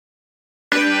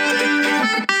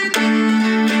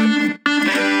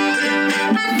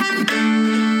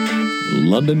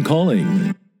London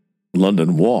Calling.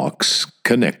 London Walks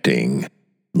Connecting.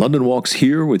 London Walks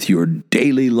here with your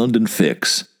daily London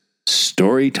fix.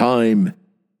 Story time,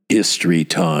 history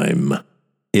time.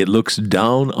 It looks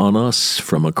down on us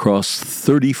from across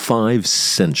 35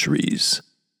 centuries.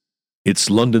 It's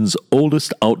London's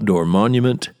oldest outdoor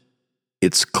monument.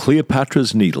 It's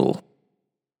Cleopatra's Needle.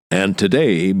 And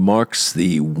today marks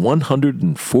the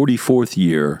 144th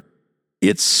year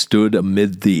it stood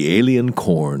amid the alien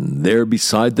corn there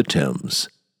beside the Thames.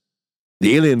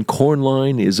 The alien corn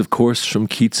line is, of course, from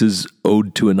Keats's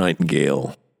Ode to a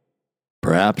Nightingale.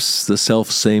 Perhaps the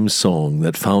self-same song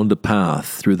that found a path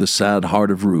through the sad heart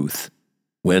of Ruth,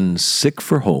 when, sick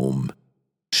for home,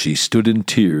 she stood in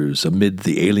tears amid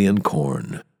the alien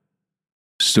corn.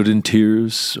 Stood in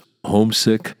tears,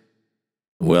 homesick?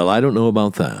 Well, I don't know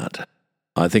about that.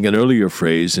 I think an earlier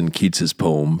phrase in Keats's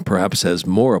poem perhaps has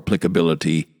more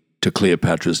applicability to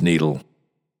Cleopatra's Needle.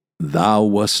 Thou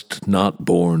wast not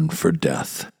born for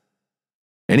death.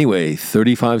 Anyway,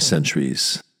 35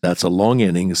 centuries. That's a long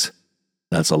innings.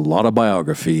 That's a lot of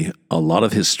biography, a lot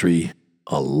of history,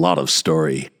 a lot of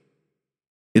story.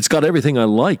 It's got everything I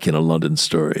like in a London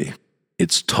story.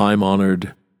 It's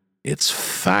time-honored. It's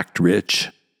fact-rich.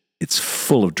 It's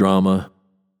full of drama.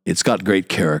 It's got great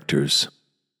characters.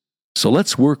 So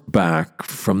let's work back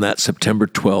from that September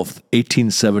 12th,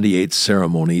 1878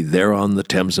 ceremony there on the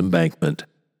Thames Embankment,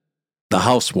 the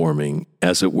housewarming,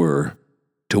 as it were,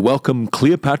 to welcome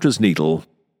Cleopatra's Needle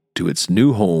to its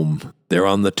new home there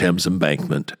on the Thames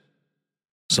Embankment.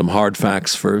 Some hard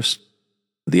facts first.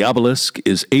 The obelisk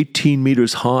is 18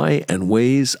 meters high and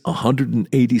weighs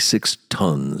 186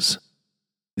 tons.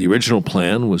 The original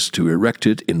plan was to erect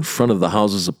it in front of the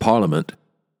Houses of Parliament,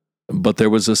 but there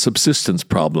was a subsistence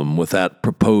problem with that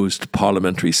proposed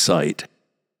parliamentary site.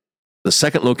 The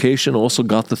second location also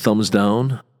got the thumbs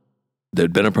down.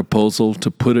 There'd been a proposal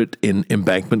to put it in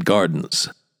Embankment Gardens.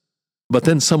 But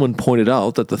then someone pointed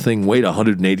out that the thing weighed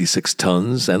 186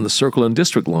 tons and the Circle and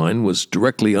District line was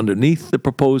directly underneath the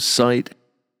proposed site.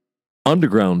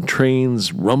 Underground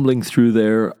trains rumbling through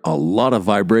there, a lot of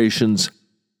vibrations.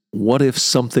 What if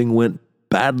something went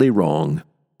badly wrong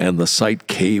and the site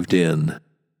caved in?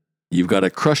 You've got a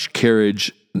crushed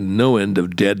carriage, no end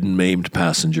of dead and maimed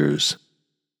passengers.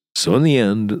 So in the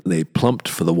end, they plumped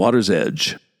for the water's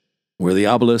edge, where the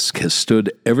obelisk has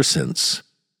stood ever since.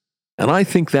 And I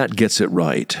think that gets it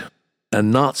right,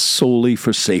 and not solely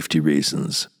for safety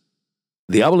reasons.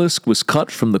 The obelisk was cut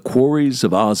from the quarries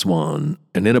of Aswan,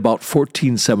 and in about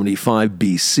 1475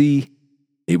 BC,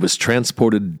 it was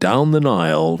transported down the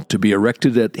Nile to be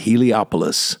erected at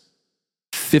Heliopolis.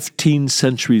 15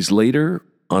 centuries later,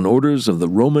 on orders of the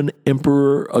Roman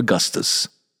Emperor Augustus,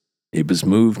 it was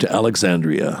moved to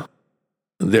Alexandria.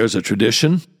 There's a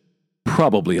tradition,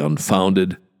 probably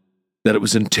unfounded, that it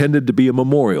was intended to be a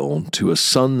memorial to a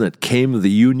son that came of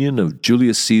the union of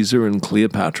Julius Caesar and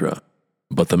Cleopatra.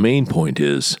 But the main point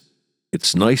is,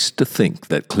 it's nice to think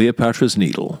that Cleopatra's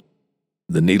Needle,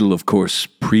 the needle of course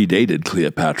predated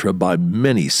Cleopatra by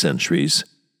many centuries,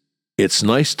 it's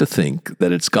nice to think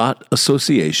that it's got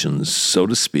associations, so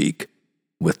to speak,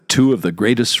 with two of the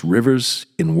greatest rivers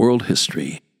in world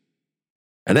history.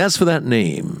 And as for that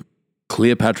name,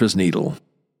 Cleopatra's Needle,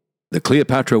 the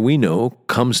Cleopatra we know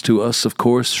comes to us, of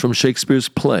course, from Shakespeare's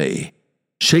play.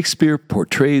 Shakespeare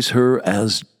portrays her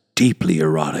as deeply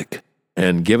erotic,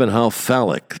 and given how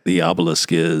phallic the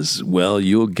obelisk is, well,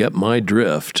 you'll get my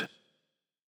drift.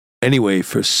 Anyway,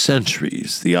 for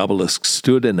centuries, the obelisk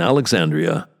stood in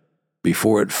Alexandria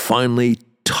before it finally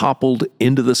toppled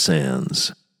into the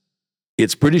sands.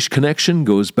 Its British connection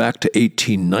goes back to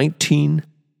 1819.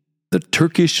 The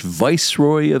Turkish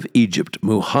Viceroy of Egypt,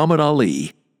 Muhammad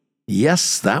Ali,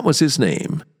 yes, that was his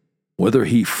name. Whether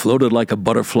he floated like a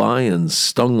butterfly and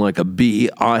stung like a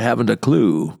bee, I haven't a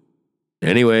clue.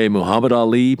 Anyway, Muhammad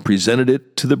Ali presented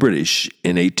it to the British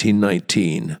in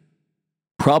 1819.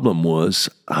 Problem was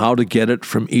how to get it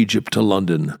from Egypt to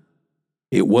London.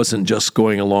 It wasn't just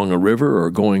going along a river or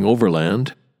going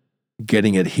overland.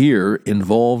 Getting it here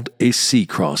involved a sea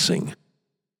crossing.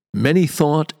 Many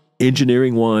thought,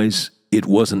 engineering-wise, it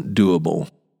wasn't doable.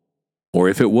 Or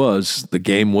if it was, the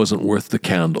game wasn't worth the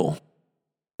candle.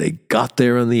 They got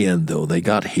there in the end, though. They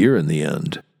got here in the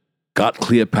end. Got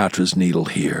Cleopatra's Needle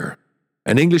here.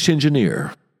 An English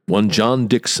engineer, one John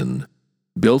Dixon,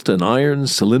 built an iron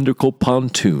cylindrical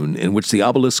pontoon in which the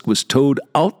obelisk was towed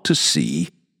out to sea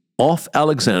off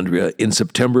Alexandria in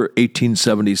September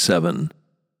 1877.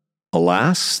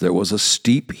 Alas, there was a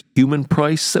steep human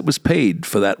price that was paid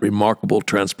for that remarkable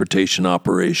transportation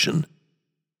operation.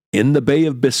 In the Bay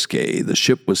of Biscay, the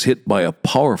ship was hit by a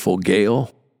powerful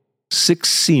gale. 6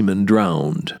 seamen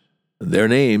drowned. Their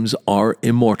names are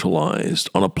immortalized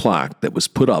on a plaque that was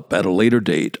put up at a later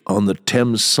date on the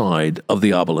Thames side of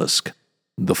the obelisk.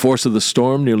 The force of the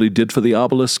storm nearly did for the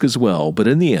obelisk as well, but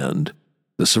in the end,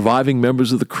 the surviving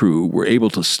members of the crew were able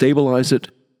to stabilize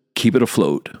it, keep it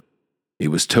afloat. It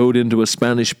was towed into a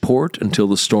Spanish port until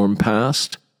the storm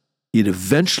passed. It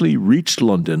eventually reached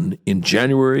London in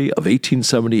January of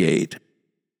 1878.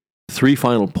 3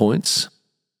 final points.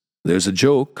 There's a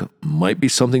joke, might be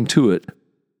something to it,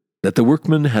 that the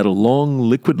workmen had a long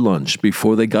liquid lunch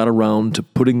before they got around to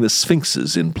putting the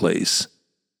sphinxes in place.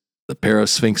 The pair of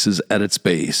sphinxes at its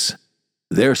base.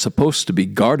 They're supposed to be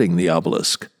guarding the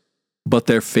obelisk, but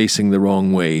they're facing the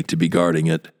wrong way to be guarding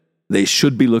it. They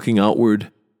should be looking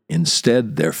outward.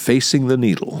 Instead, they're facing the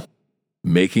needle,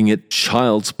 making it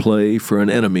child's play for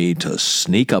an enemy to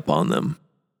sneak up on them.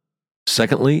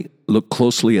 Secondly, look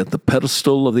closely at the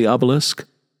pedestal of the obelisk,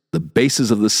 the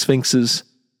bases of the sphinxes,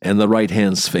 and the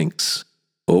right-hand sphinx.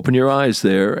 Open your eyes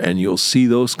there, and you'll see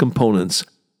those components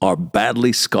are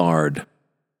badly scarred.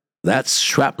 That's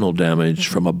shrapnel damage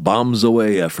from a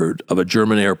bombs-away effort of a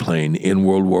German airplane in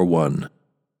World War I.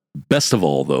 Best of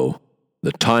all, though,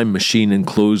 the time machine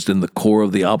enclosed in the core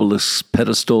of the obelisk's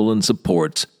pedestal and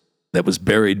supports that was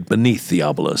buried beneath the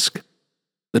obelisk.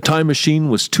 The time machine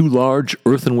was 2 large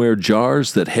earthenware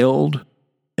jars that held,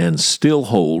 and still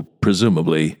hold,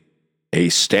 presumably, a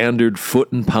standard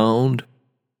foot and pound,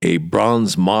 a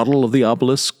bronze model of the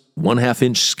obelisk,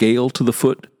 1/2-inch scale to the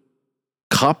foot,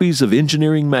 copies of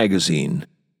Engineering Magazine,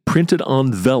 printed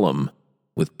on vellum,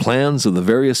 with plans of the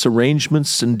various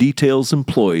arrangements and details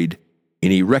employed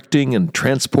in erecting and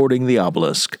transporting the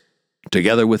obelisk,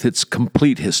 together with its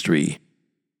complete history,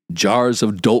 jars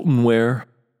of Doultonware,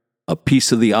 a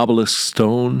piece of the obelisk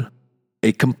stone,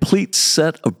 a complete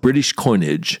set of British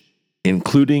coinage,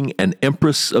 including an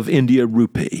Empress of India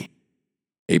rupee,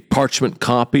 a parchment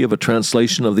copy of a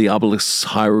translation of the obelisk's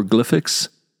hieroglyphics,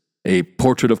 a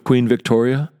portrait of Queen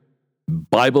Victoria,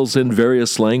 Bibles in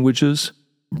various languages,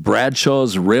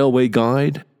 Bradshaw's Railway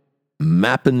Guide,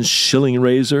 Mappin's Shilling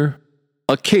Razor,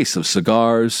 a case of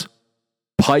cigars,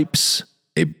 pipes,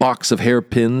 a box of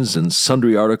hairpins, and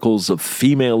sundry articles of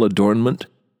female adornment.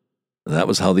 That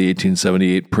was how the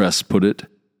 1878 press put it.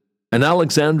 An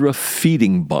Alexandra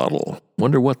feeding bottle,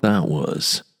 wonder what that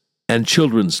was, and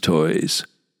children's toys,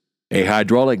 a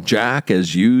hydraulic jack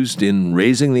as used in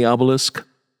raising the obelisk,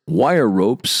 wire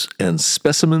ropes, and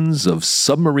specimens of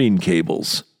submarine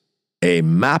cables, a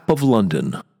map of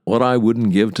London, what I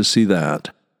wouldn't give to see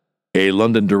that, a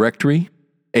London directory,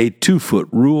 a 2-foot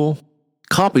rule,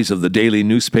 copies of the daily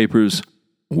newspapers,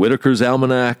 Whitaker's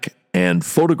Almanac, and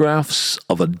photographs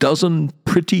of a dozen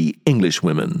pretty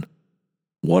Englishwomen.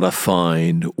 What a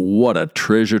find, what a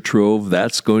treasure trove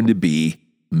that's going to be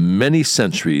many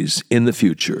centuries in the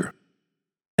future.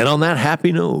 And on that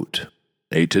happy note,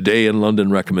 a Today in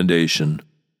London recommendation.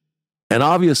 An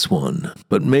obvious one,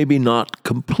 but maybe not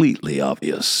completely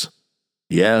obvious.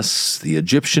 Yes, the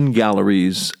Egyptian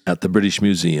galleries at the British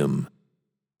Museum.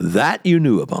 That you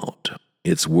knew about.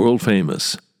 It's world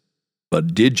famous.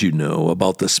 But did you know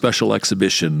about the special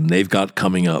exhibition they've got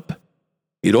coming up?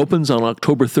 It opens on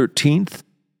October 13th.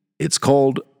 It's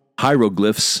called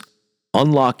Hieroglyphs,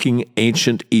 Unlocking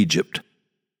Ancient Egypt.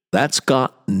 That's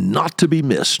got not to be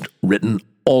missed written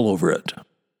all over it.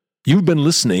 You've been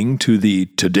listening to the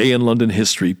Today in London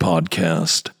History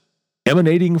podcast,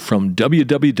 emanating from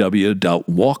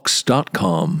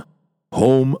www.walks.com,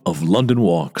 home of London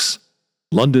Walks,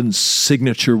 London's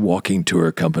signature walking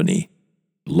tour company.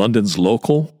 London's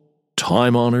local,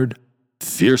 time-honored,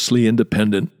 fiercely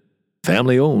independent,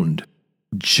 family-owned,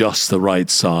 just the right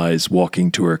size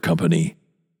walking tour company.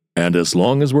 And as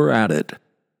long as we're at it,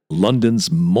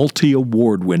 London's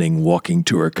multi-award-winning walking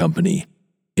tour company.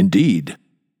 Indeed,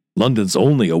 London's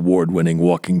only award-winning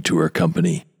walking tour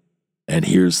company. And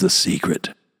here's the secret.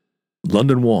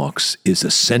 London Walks is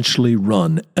essentially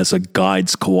run as a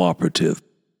guides cooperative.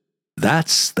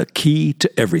 That's the key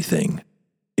to everything.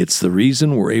 It's the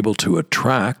reason we're able to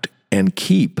attract and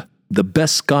keep the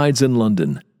best guides in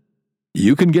London.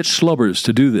 You can get schlubbers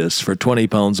to do this for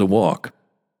 £20 a walk,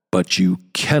 but you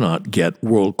cannot get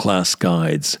world-class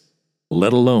guides,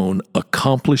 let alone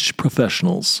accomplished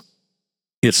professionals.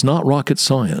 It's not rocket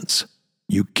science.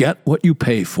 You get what you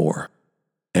pay for.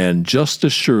 And just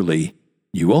as surely,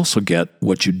 you also get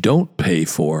what you don't pay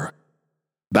for.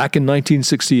 Back in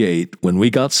 1968, when we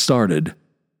got started,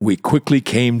 we quickly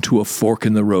came to a fork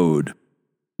in the road.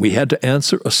 We had to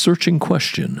answer a searching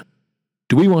question.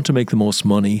 Do we want to make the most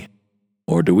money,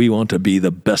 or do we want to be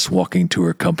the best walking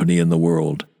tour company in the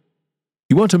world?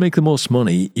 You want to make the most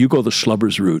money, you go the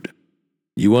schlubbers route.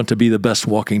 You want to be the best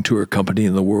walking tour company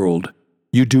in the world.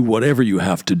 You do whatever you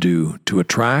have to do to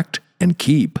attract and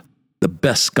keep the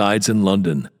best guides in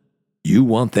London. You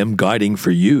want them guiding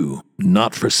for you,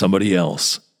 not for somebody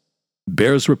else.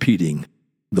 Bears repeating,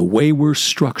 the way we're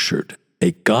structured,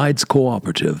 a guides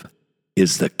cooperative,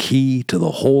 is the key to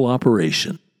the whole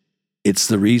operation. It's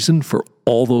the reason for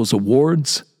all those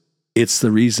awards. It's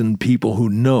the reason people who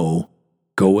know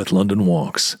go with London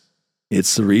Walks.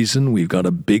 It's the reason we've got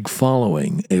a big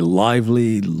following, a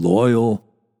lively, loyal,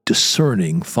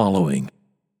 discerning following.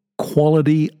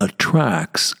 Quality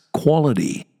attracts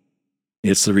quality.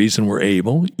 It's the reason we're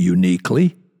able,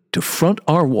 uniquely, to front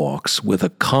our walks with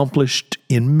accomplished,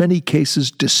 in many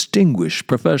cases distinguished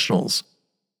professionals.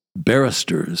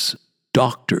 Barristers,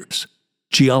 doctors,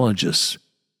 geologists,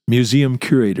 museum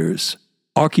curators,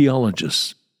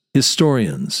 archaeologists,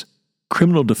 historians,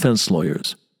 criminal defense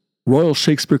lawyers, Royal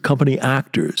Shakespeare Company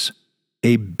actors,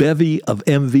 a bevy of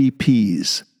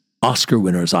MVPs, Oscar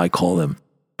winners I call them,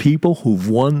 people who've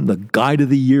won the Guide of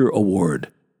the Year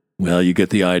award. Well, you get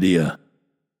the idea.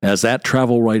 As that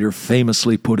travel writer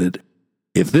famously put it,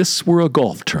 if this were a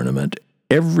golf tournament,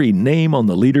 every name on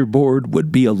the leaderboard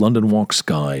would be a London Walks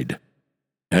guide.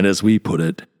 And as we put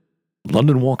it,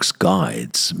 London Walks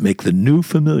guides make the new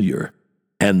familiar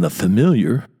and the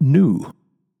familiar new.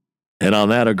 And on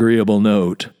that agreeable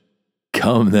note,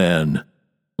 come then,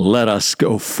 let us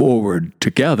go forward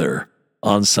together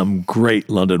on some great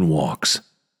London walks.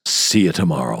 See you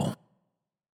tomorrow.